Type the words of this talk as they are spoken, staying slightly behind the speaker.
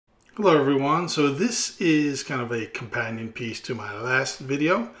Hello everyone. So this is kind of a companion piece to my last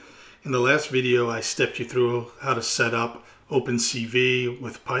video. In the last video I stepped you through how to set up OpenCV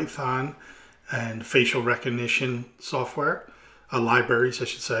with Python and facial recognition software, libraries I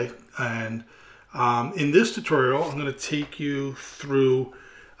should say. And in this tutorial I'm going to take you through,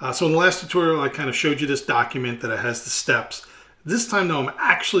 so in the last tutorial I kind of showed you this document that has the steps. This time though I'm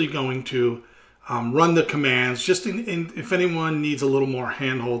actually going to run the commands, just if anyone needs a little more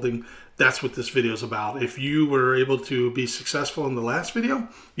hand-holding. That's what this video is about. If you were able to be successful in the last video,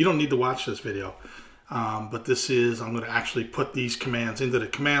 you don't need to watch this video. But this is, I'm going to actually put these commands into the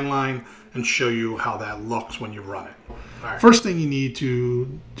command line and show you how that looks when you run it. All right. First thing you need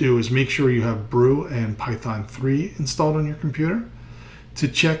to do is make sure you have Brew and Python 3 installed on your computer. To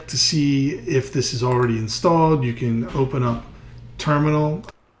check to see if this is already installed, you can open up Terminal.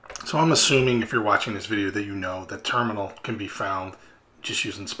 So I'm assuming if you're watching this video that you know that Terminal can be found just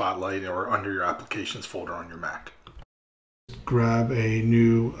using Spotlight or under your Applications folder on your Mac. Grab a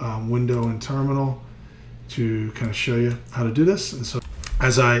new window in Terminal to kind of show you how to do this. And so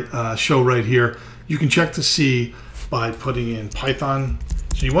as I show right here, you can check to see by putting in Python.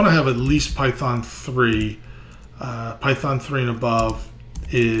 So you want to have at least Python 3. Python 3 and above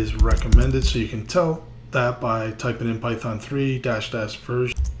is recommended, so you can tell that by typing in Python 3 --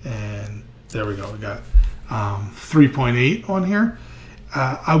 version, and there we go. We got 3.8 on here.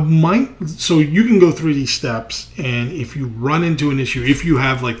 So you can go through these steps, and if you run into an issue, if you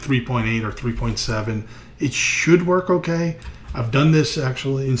have like 3.8 or 3.7, it should work okay. I've done this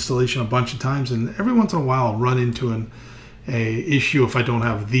actually installation a bunch of times, and every once in a while I'll run into an issue if I don't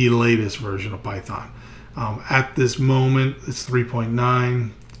have the latest version of Python. At this moment it's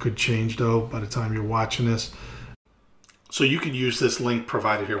 3.9. Could change though by the time you're watching this. So you could use this link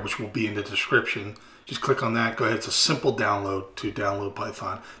provided here, which will be in the description. Just click on that, go ahead. It's a simple download to download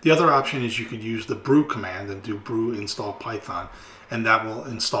Python. The other option is you could use the brew command and do brew install Python, and that will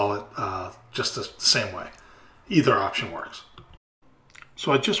install it just the same way. Either option works.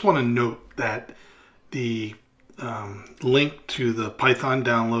 So I just want to note that the link to the Python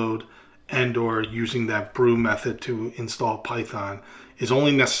download and or using that brew method to install Python is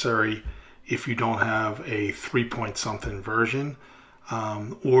only necessary if you don't have a 3-point-something version,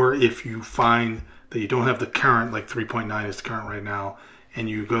 or if you find that you don't have the current, like 3.9 is the current right now, and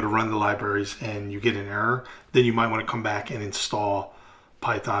you go to run the libraries and you get an error, then you might want to come back and install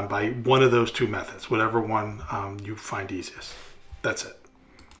Python by one of those two methods, whatever one you find easiest. That's it.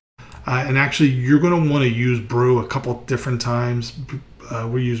 And actually, you're going to want to use Brew a couple different times.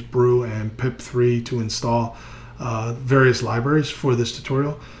 We use Brew and pip3 to install various libraries for this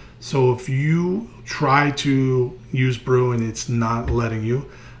tutorial. So if you try to use Brew and it's not letting you,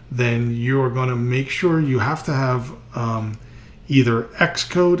 then you're going to make sure you have to have either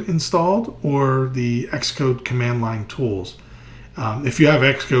Xcode installed or the Xcode command line tools. If you have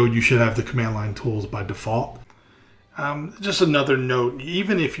Xcode, you should have the command line tools by default. Just another note,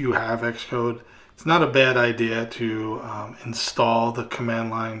 even if you have Xcode, it's not a bad idea to install the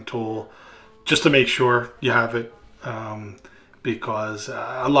command line tool just to make sure you have it, because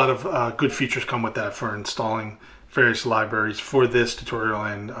a lot of good features come with that for installing various libraries for this tutorial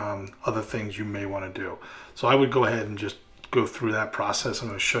and other things you may want to do. So I would go ahead and just go through that process. I'm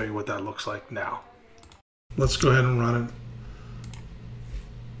going to show you what that looks like now. Let's go ahead and run it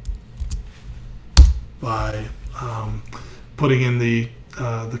by putting in the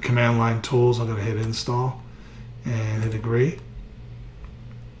command line tools. I'm going to hit install and hit agree.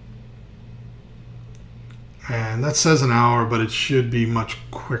 And that says an hour, but it should be much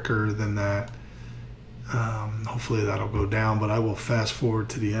quicker than that. Hopefully that'll go down, but I will fast forward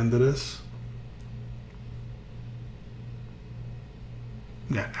to the end of this.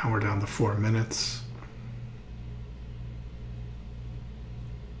 Yeah, now we're down to 4 minutes.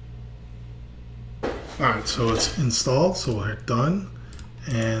 Alright, so it's installed, so we'll hit done.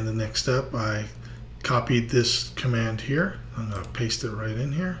 And the next step, I copied this command here. I'm going to paste it right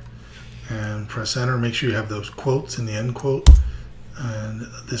in here and press enter. Make sure you have those quotes in the end quote. And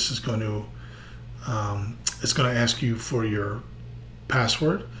this is going to, it's going to ask you for your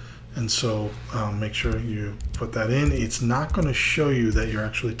password. And so make sure you put that in. It's not going to show you that you're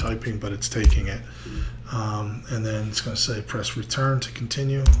actually typing, but it's taking it. And then it's going to say press return to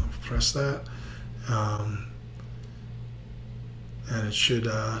continue. Press that. And it should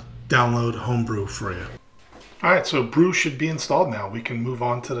download Homebrew for you. Alright, so Brew should be installed now. We can move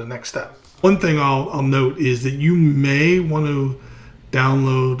on to the next step. One thing I'll note is that you may want to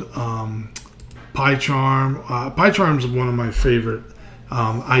download PyCharm. PyCharm is one of my favorite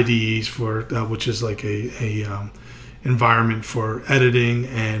IDEs for which is like environment for editing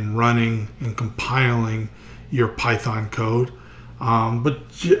and running and compiling your Python code. I'm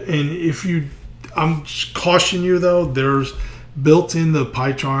caution you though, there's built in the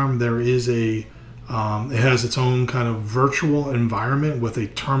PyCharm, there is it has its own kind of virtual environment with a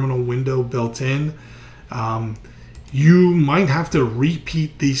terminal window built in. You might have to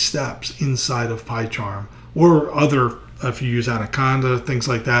repeat these steps inside of PyCharm or other, if you use Anaconda, things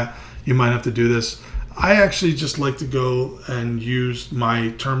like that, you might have to do this. I actually just like to go and use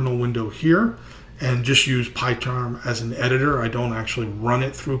my terminal window here and just use PyCharm as an editor. I don't actually run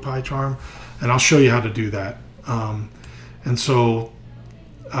it through PyCharm, and I'll show you how to do that.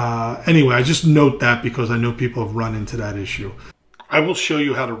 Anyway, I just note that because I know people have run into that issue. I will show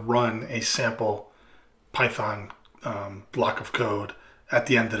you how to run a sample Python block of code at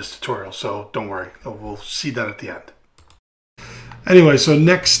the end of this tutorial, so don't worry, we'll see that at the end. Anyway, so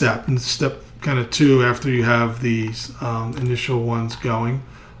next step, and step kind of 2 after you have these initial ones going,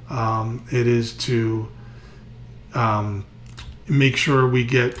 it is to make sure we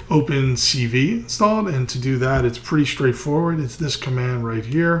get OpenCV installed, and to do that it's pretty straightforward. It's this command right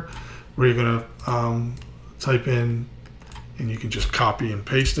here where you're going to type in, and you can just copy and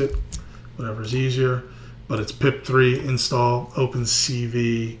paste it, whatever's easier, but it's pip3 install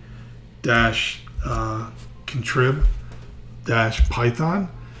OpenCV contrib -python.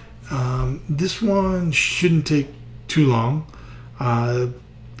 This one shouldn't take too long.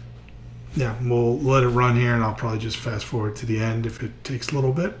 Yeah, we'll let it run here, and I'll probably just fast forward to the end if it takes a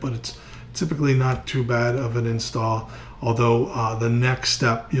little bit, but it's typically not too bad of an install, although the next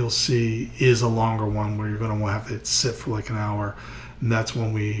step you'll see is a longer one where you're going to have it sit for like an hour, and that's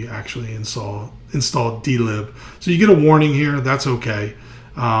when we actually install dlib. So you get a warning here, that's okay.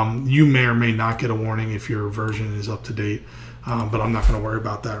 You may or may not get a warning if your version is up to date, but I'm not going to worry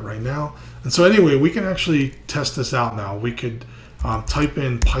about that right now. And so anyway, we can actually test this out now. We could type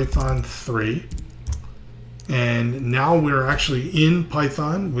in Python 3, and now we're actually in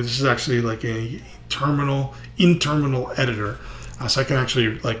Python. This is actually like a in-terminal editor, so I can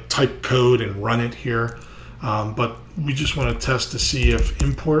actually like type code and run it here, but we just want to test to see if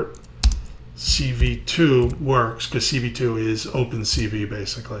import CV2 works, because CV2 is OpenCV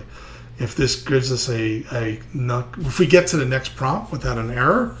basically. If this gives us if we get to the next prompt without an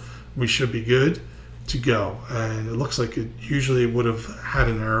error, we should be good to go. And it looks like it usually would have had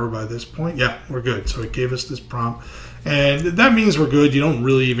an error by this point. Yeah, we're good. So it gave us this prompt, and that means we're good. You don't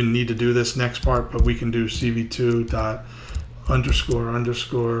really even need to do this next part, but we can do cv2 __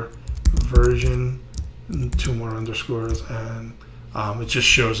 version, and 2 more underscores, and it just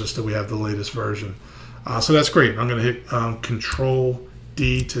shows us that we have the latest version. So that's great. I'm going to hit Control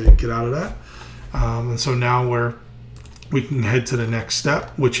D to get out of that. And so now we can head to the next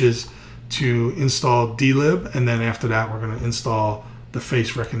step, which is to install dlib, and then after that we're going to install the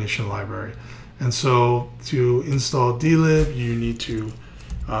face recognition library. And so to install dlib, you need to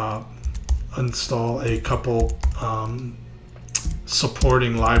install a couple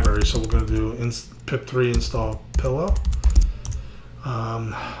supporting libraries. So we're going to do pip3 install pillow.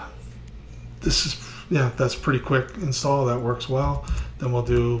 That's pretty quick install, that works well. Then we'll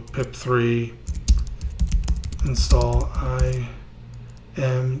do pip3 install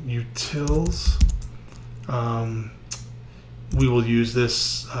imutils. We will use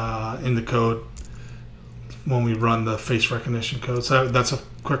this in the code when we run the face recognition code. So that's a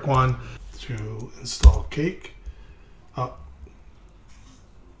quick one. To install cake. All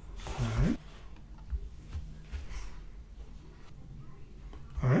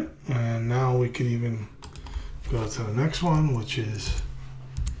right, and now we can even go to the next one, which is,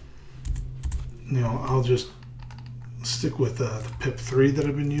 I'll just stick with the pip3 that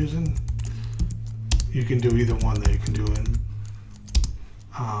I've been using. You can do either one that you can do in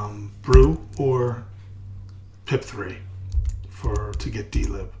brew or pip3 to get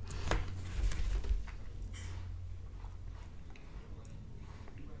dlib.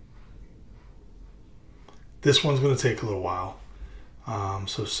 This one's going to take a little while,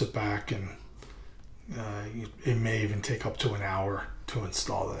 so sit back, and it may even take up to an hour to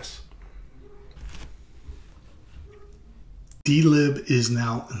install this. dlib is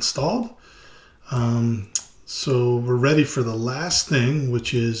now installed, so we're ready for the last thing,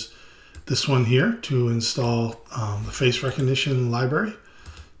 which is this one here, to install the face recognition library.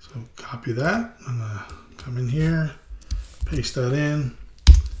 So copy that. I'm going to come in here, paste that in,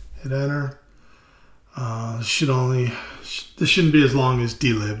 hit enter. This shouldn't be as long as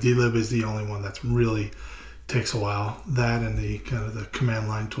dlib. Dlib is the only one that's really takes a while. That and the command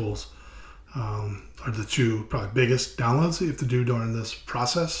line tools are the two probably biggest downloads that you have to do during this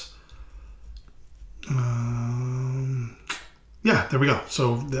process. Yeah, there we go.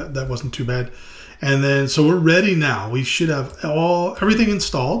 So that wasn't too bad. And then, so we're ready now. We should have everything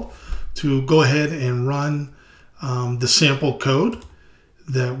installed to go ahead and run the sample code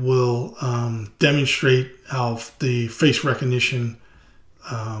that will demonstrate how the face recognition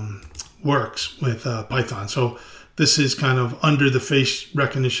works with Python. So this is kind of under the face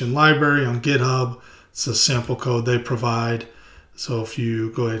recognition library on GitHub. It's a sample code they provide. So if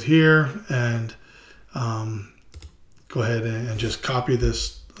you go ahead here and go ahead and just copy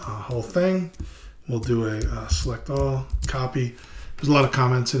this whole thing, we'll do a select all, copy. There's a lot of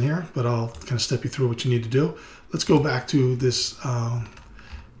comments in here, but I'll kind of step you through what you need to do. Let's go back to this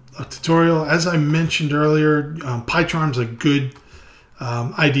tutorial. As I mentioned earlier, PyCharm's a good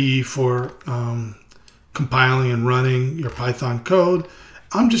IDE for compiling and running your Python code.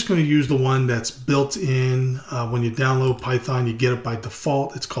 I'm just going to use the one that's built in. When you download Python, you get it by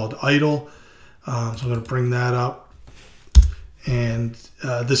default. It's called idle. So I'm going to bring that up. And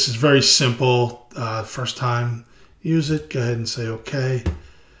this is very simple. First time use it, go ahead and say OK.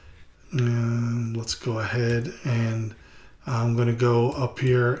 And let's go ahead and I'm going to go up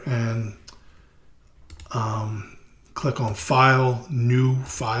here and click on File, New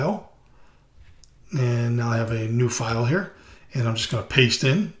File. And now I have a new file here. And I'm just going to paste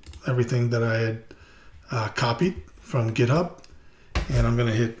in everything that I had copied from GitHub. And I'm going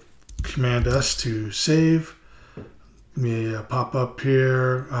to hit Command S to save. Give me a pop up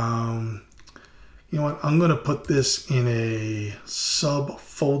here. You know what? I'm going to put this in a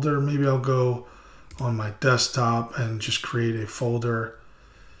subfolder. Maybe I'll go on my desktop and just create a folder.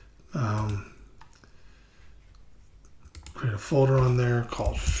 Create a folder on there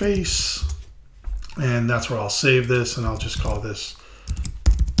called Face. And that's where I'll save this, and I'll just call this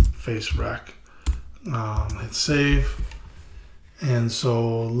Face Rec. Hit save. And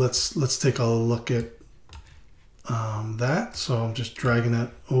so let's take a look at that. So I'm just dragging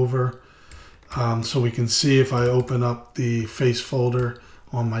that over. So we can see if I open up the Face folder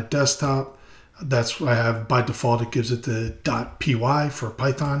on my desktop, that's what I have by default. It gives it the .py for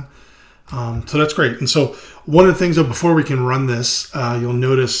Python. So that's great. And so one of the things, though, before we can run this, you'll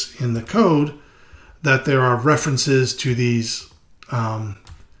notice in the code that there are references to these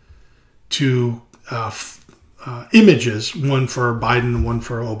images, one for Biden and one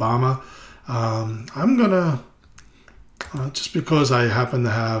for Obama. I'm gonna, just because I happen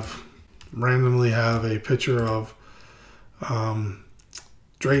to randomly have a picture of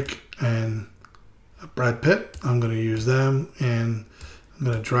Drake and Brad Pitt, I'm gonna use them, and I'm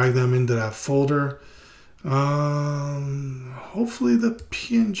gonna drag them into that folder. Hopefully the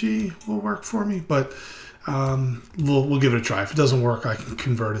PNG will work for me, but we'll give it a try. If it doesn't work, I can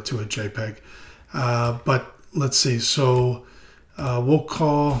convert it to a JPEG. But let's see. So we'll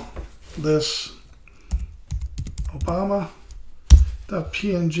call this Obama.png,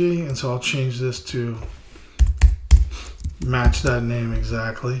 and so I'll change this to match that name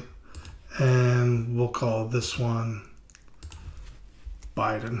exactly, and we'll call this one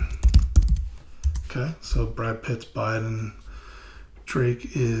Biden. Okay, so Brad Pitt's Biden,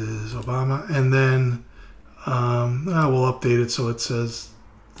 Drake is Obama, and then we'll update it so it says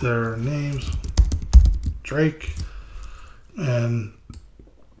their names, Drake, and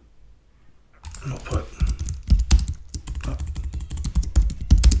we'll put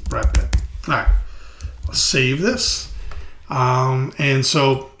Brad Pitt. All right, I'll save this. And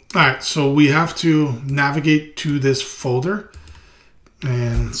so, all right, so we have to navigate to this folder,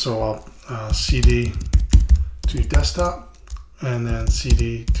 and so I'll CD to desktop, and then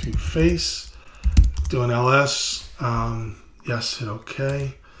CD to face, do an ls, yes, hit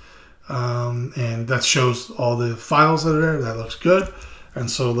OK, and that shows all the files that are there. That looks good. And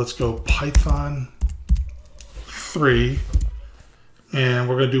so let's go Python 3, and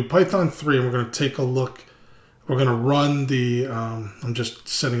we're going to do Python 3, and we're going to take a look. We're going to run the, I'm just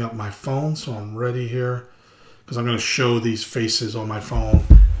setting up my phone, so I'm ready here, because I'm going to show these faces on my phone,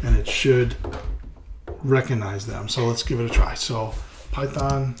 and it should recognize them. So let's give it a try. So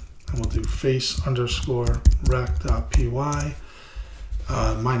Python, and we'll do face_rec.py.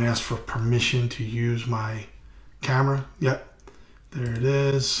 Mine asks for permission to use my camera. Yep, there it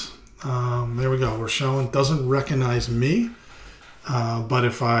is. There we go. We're showing, doesn't recognize me, but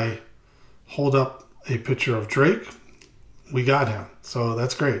if I hold up a picture of Drake, we got him. So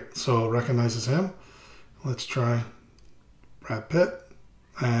that's great. So it recognizes him. Let's try Brad Pitt,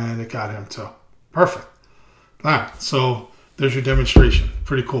 and it got him too. Perfect. All right, so there's your demonstration.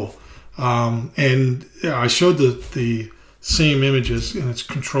 Pretty cool. And yeah, I showed the same images, and it's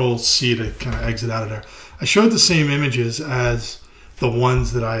Control-C to kind of exit out of there. I showed the same images as the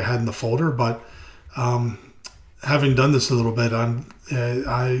ones that I had in the folder, but Having done this a little bit,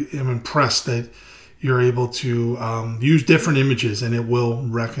 I am impressed that you're able to use different images and it will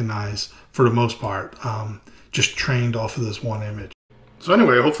recognize, for the most part, just trained off of this one image. So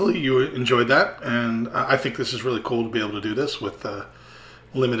anyway, hopefully you enjoyed that, and I think this is really cool to be able to do this with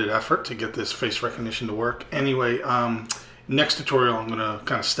limited effort to get this face recognition to work. Anyway, next tutorial I'm going to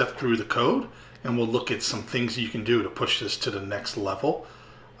kind of step through the code and we'll look at some things you can do to push this to the next level.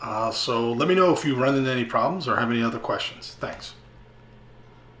 So let me know if you run into any problems or have any other questions. Thanks.